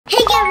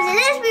gamers. In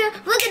this video,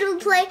 we're going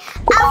to play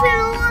Alphabet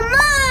Mode.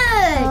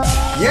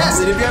 Yes,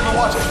 and if you haven't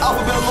watched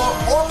Alphabet Mode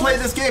or played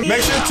this game,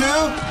 make sure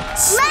to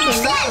smash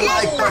that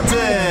like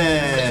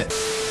button.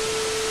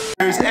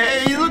 There's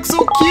A. You look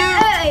so cute.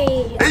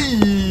 Hey.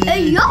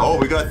 Hey. Oh,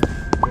 we got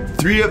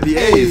 3 of the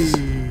A's.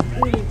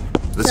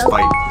 Let's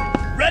fight.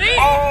 Ready?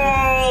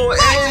 Oh,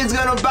 A's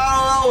gonna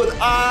battle with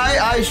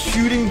I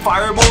shooting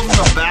fireballs in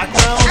the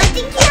background. I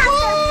think you have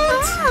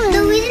to.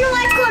 The reason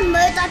why it's called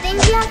merge, I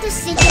think you have to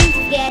stick them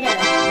together.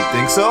 You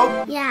think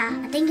so? Yeah,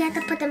 I think you have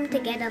to put them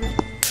together.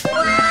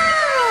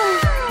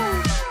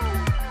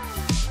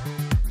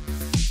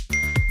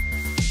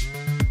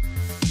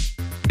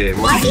 Okay,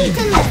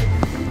 Washington.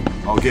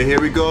 Okay, here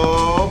we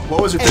go.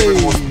 What was your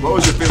favorite? What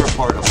was your favorite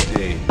part of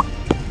A?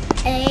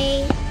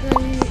 A.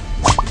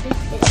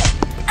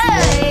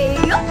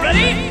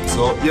 Ready?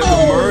 So you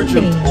have to merge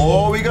them.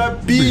 Oh, we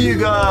got B, you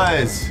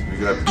guys. We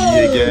got B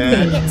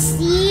again. We got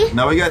C.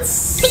 Now we got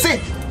C.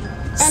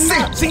 And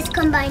now let's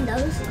combine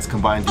those. Let's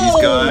combine these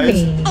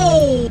guys.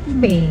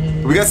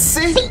 We got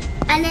C.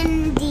 And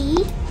then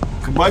D.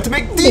 Combine to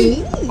make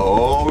D.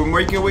 Oh, we're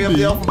making our way up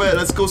the alphabet.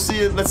 Let's go see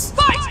it. Let's.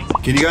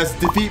 Can you guys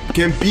defeat?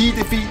 Can B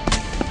defeat?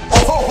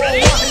 Oh,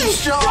 he's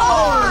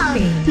strong.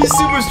 He's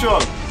super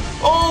strong.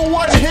 Oh,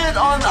 one hit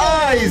on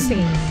eyes.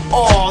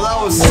 Oh, that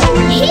was so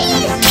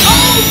easy.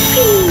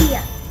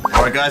 OP.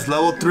 All right, guys,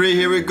 level 3.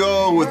 Here we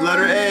go with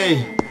letter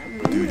A.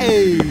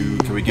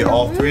 Can we get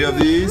all 3 of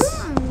these?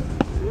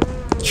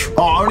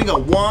 Oh, I only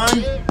got 1.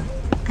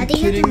 I think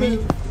you have to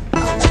move.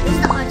 This is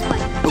the hard part.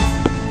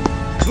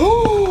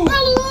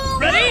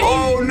 Ready?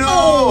 Oh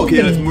no!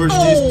 Okay, let's merge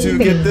these 2.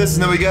 Get this.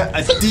 Now we got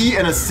a D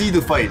and a C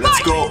to fight. Let's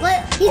go.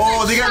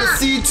 Oh, they got a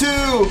C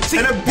too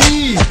and a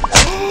B.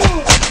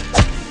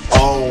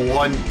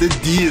 Oh, the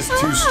D is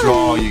too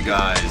strong, you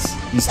guys.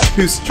 He's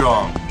too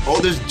strong. Oh,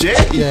 there's J.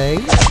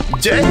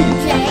 J.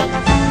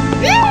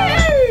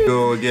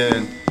 Go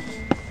again.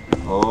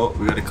 Oh,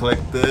 we gotta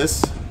collect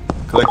this.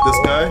 Collect this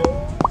guy.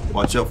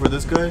 Watch out for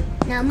this guy.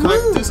 Now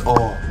Collect move. this.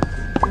 Oh.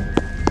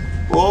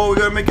 Oh, we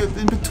gotta make it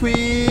in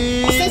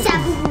between.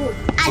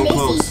 So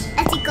close.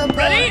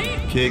 Ready?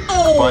 Okay,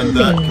 combine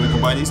that. Can we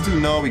combine these 2?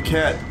 No, we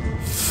can't.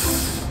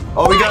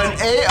 Oh, we got an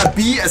A, a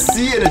B, a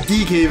C, and a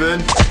D,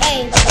 Kaven.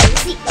 A,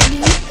 C,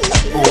 D.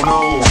 Oh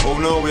no, oh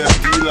no, we have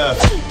D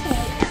left.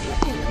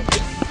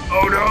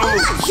 Oh no.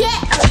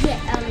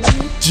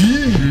 G.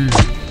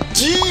 G.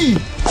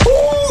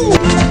 Ooh.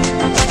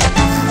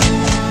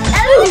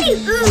 Everybody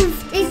oof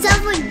except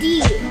for D.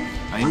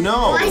 I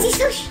know. Why is he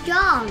so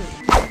strong?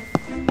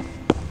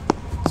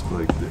 It's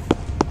like the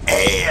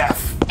F.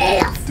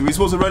 F. Do we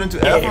supposed to run into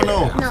F or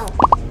no? No.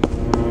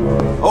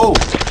 Oh.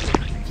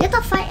 You have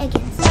to fight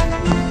against.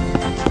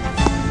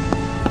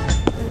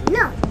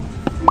 No.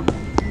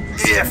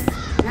 F.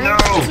 No.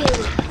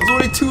 There's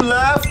only 2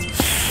 left.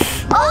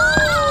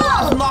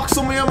 Oh! Knock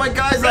so many of my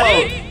guys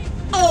Ready? out.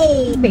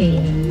 Oh.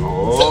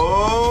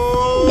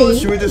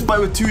 Should we just fight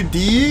with 2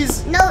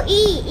 D's? No,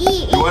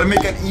 E. You want to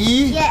make an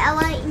E? Yeah, I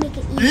want to make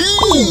an E.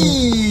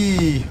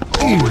 E.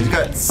 Oh, he's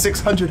got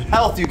 600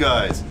 health, you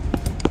guys.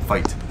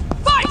 Fight.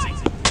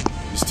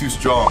 He's too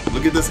strong.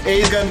 Look at this.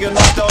 A is gonna get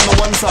knocked down on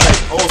the one side.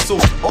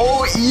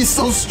 Oh, E's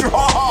so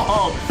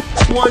strong.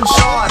 1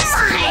 shot.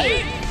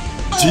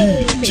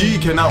 G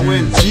cannot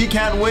win. G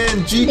can't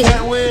win. G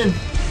can't win.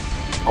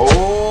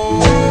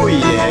 Oh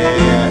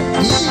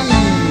yeah.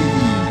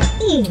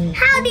 E.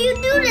 How do you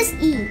do this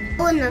E?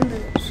 Or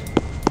numbers?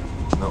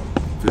 No.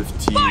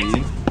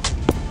 15.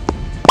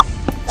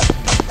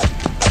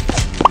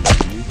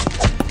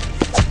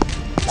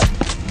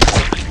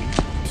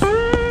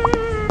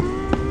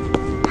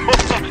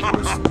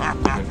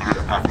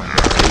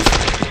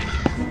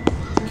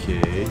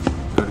 Okay,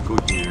 gotta go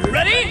here.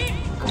 Ready?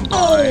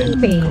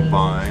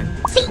 Combine.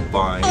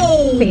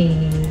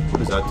 What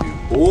does that do?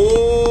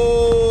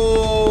 Oh,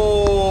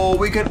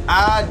 we can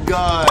add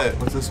guy.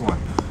 What's this one?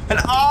 An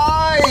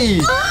eye.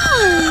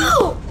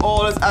 Oh,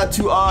 let's add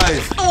 2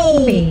 eyes.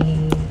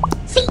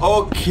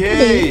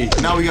 Okay,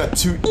 now we got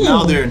 2.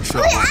 Now they're in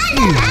trouble.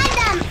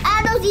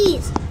 Add those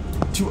E's.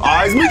 2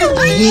 eyes. Make it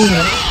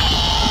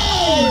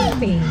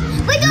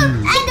Wait, no,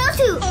 add those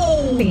 2.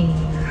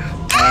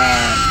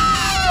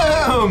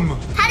 M.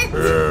 How did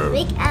you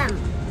make M?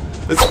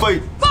 Let's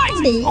fight.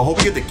 I hope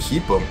we get to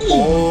keep them.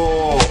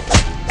 Oh,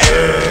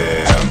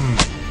 M.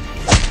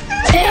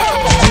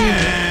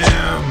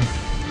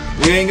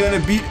 We ain't gonna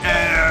beat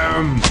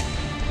M.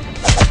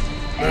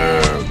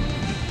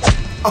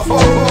 Oh.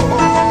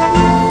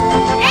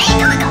 Hey,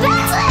 do the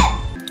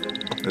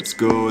backflip! Let's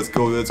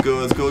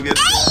go get.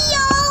 Hey,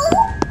 yo!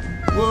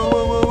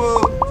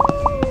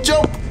 Whoa.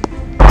 Jump.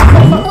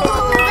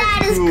 Oh,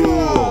 that is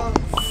cool.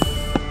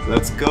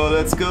 Let's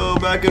go.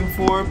 Back and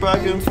forth.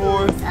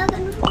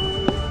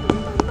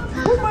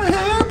 Whip my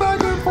hair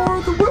back and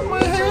forth. Whip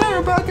my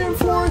hair back and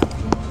forth.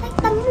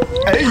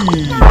 Hey.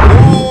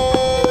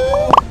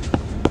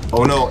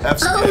 Oh no,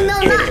 F's again. Oh,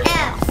 no, not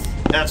F.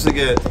 F's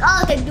again.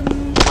 Oh, okay.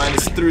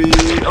 minus 3.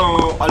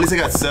 Oh, at least I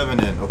got 7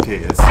 in. Okay,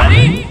 it's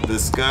Ready?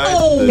 this guy,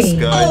 this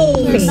guy,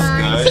 this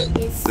guy,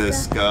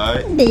 this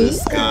guy,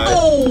 this guy,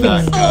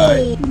 that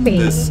guy,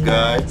 this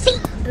guy.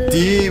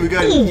 D, we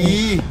got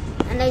E.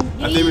 I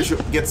think we should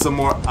get some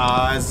more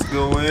I's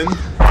going.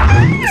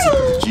 Let's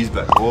put the G's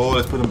back. Oh,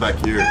 let's put them back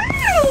here.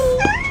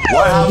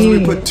 What happens when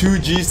we put 2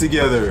 G's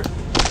together?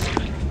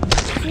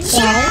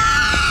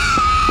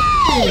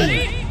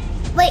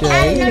 Wait,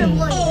 add another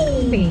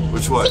one.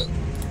 Which one?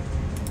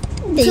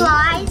 2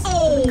 eyes.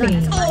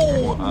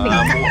 More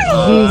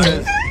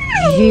eyes.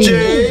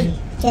 J.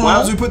 What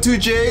happens when we put 2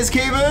 J's,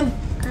 Kaven?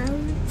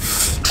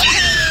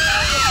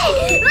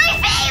 My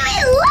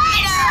favorite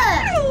letter!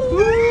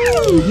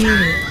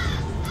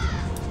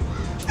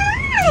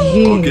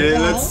 Okay,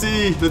 let's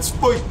see. Let's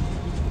fight.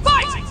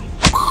 Fight!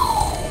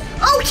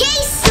 Okay,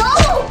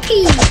 solo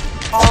P.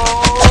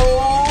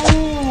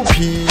 Oh, P.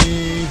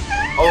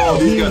 Oh,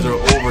 these guys are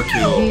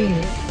overkill.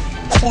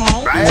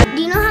 Right?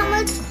 Do you know how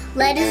much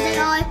letters they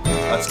are?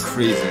 That's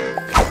crazy.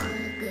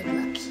 Good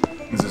lucky.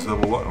 Is this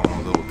level what? Oh,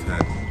 level 10.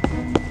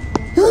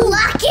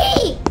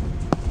 Lucky!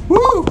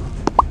 Woo!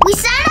 We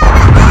signed on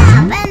the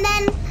app and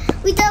then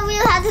we thought we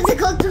had to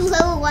go to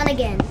level 1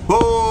 again.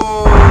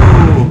 Whoa!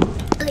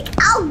 Like,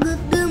 oh, good.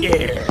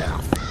 Yeah.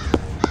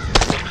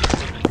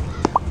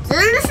 So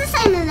then it's the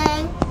same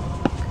thing.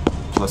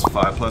 Plus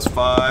 5, plus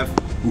 5.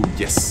 Ooh,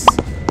 yes.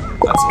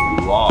 That's a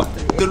lot.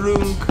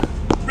 Drunk.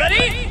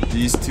 Ready?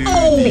 These two,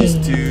 these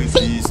two,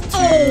 these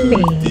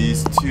two,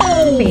 these two.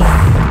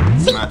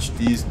 Match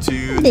these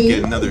two to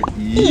get another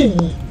E.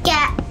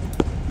 Yeah.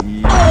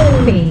 E.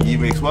 E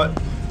makes what?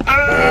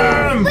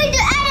 Wait,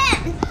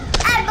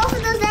 add both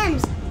of those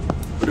M's.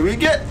 What do we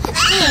get?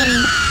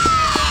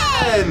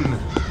 N.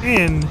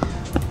 In.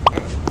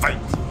 Fight.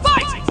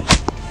 Fight!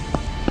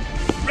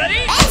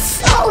 Ready? It's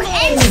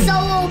so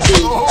OP.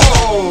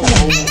 Oh!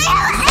 And they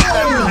have an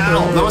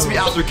L. L. That must be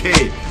after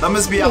K. That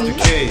must be after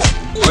K.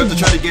 We have to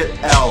try to get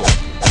L.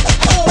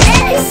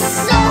 That is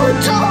so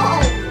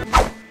tall.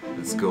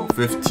 Let's go.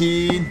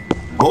 15.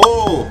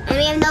 Oh! And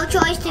we have no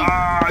choice to.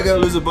 I gotta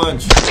lose a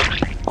bunch.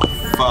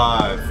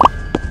 5.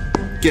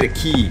 Get a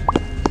key.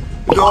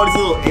 Look at all these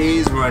little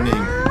A's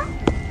running.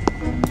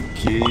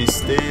 Okay,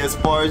 stay as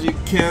far as you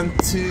can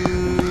to.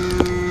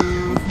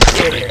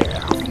 Yeah.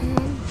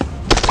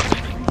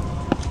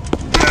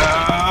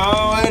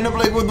 Oh, I end up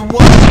like with one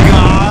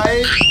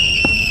guy.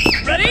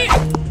 Ready?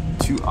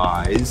 2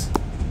 I's.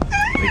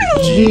 Make a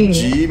G.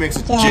 G makes a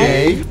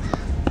J.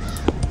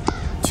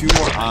 2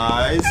 more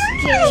I's.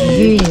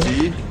 G.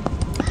 G.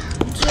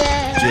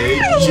 J.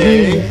 J.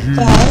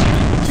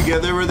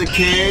 Together with a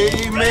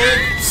K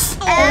makes.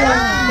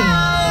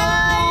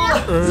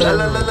 La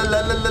la la la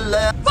la la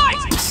la. Fight!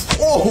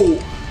 Oh,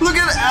 look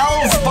at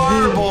L's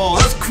fireball.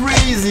 That's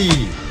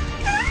crazy.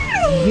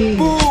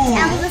 Boom.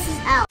 L versus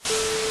L.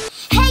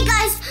 Hey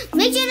guys,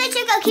 make sure to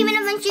check out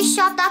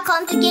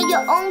KavenAdventuresShop.com to get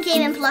your own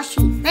gaming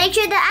plushie. Make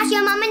sure to ask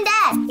your mom and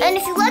dad. And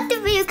if you liked the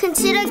video,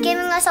 consider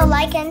giving us a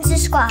like and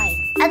subscribe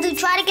as we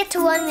try to get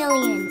to 1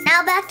 million.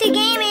 Now back to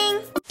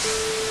gaming.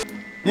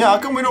 Yeah, how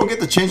come we don't get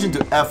to change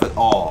into F at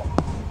all?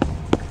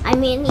 I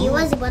mean, he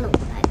was one of.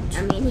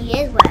 I mean, he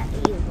is what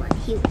he was.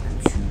 He is.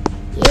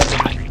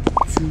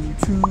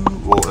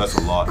 Whoa, that's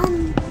a lot.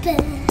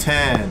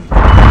 10.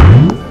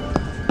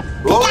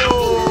 Whoa!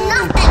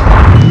 Nothing.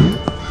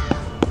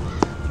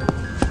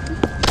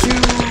 2.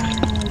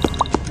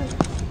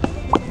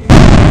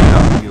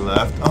 How many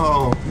left?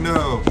 Oh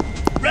no.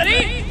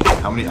 Ready?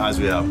 How many eyes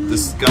we have?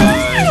 This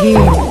guy.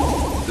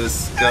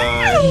 This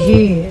guy.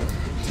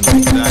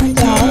 That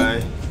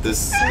guy.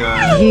 This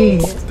guy.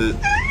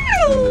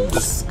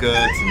 This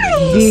guy. To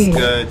make this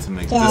guy. To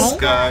make this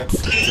guy.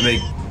 To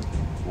make.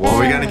 What are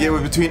we gonna get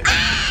with between?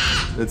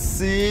 Let's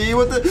see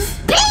what the.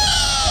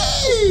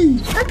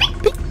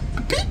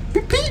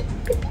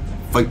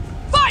 Fight.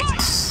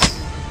 Fight!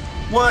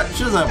 What?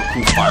 She doesn't have a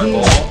cool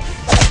fireball.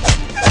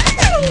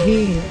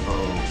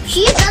 Uh-oh.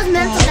 She does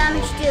mental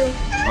damage too.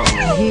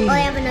 Uh-oh. Oh,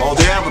 they have another. Oh,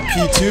 they have a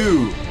P2.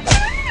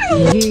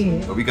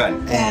 Oh, we got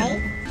an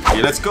N.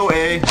 Okay, let's go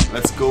A.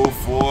 Let's go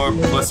for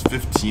plus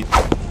 15.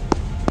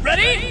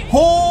 Ready?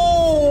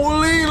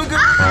 Holy, look at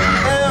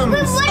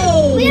M's.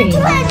 Wait, we have 2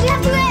 hands. We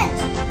have 2 hands.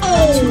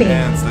 2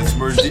 ends. Let's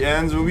merge the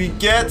ends when we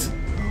get.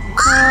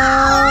 Oh,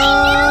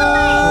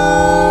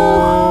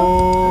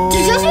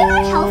 did you see how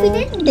much health he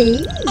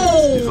did?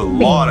 He's a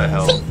lot of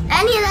health.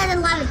 And he had a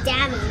lot of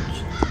damage.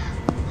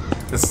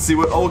 Let's see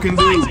what O can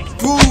do.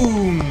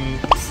 Boom.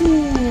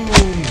 Boom.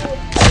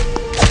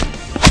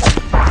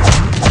 I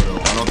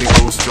don't think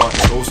O's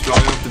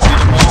strong enough to beat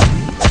him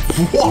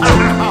all.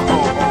 Wow.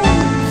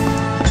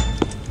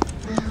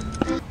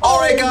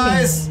 Alright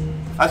guys,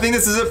 I think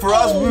this is it for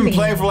us. We've been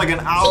playing for like an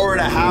hour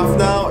and a half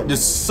now.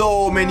 There's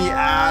so many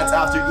ads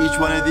after each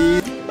one of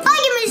these.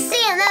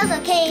 That was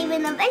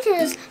Kaven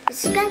Adventures.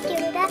 Subscribe to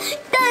that.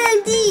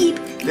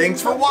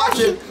 Thanks for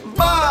watching.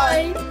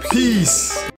 Bye. Peace.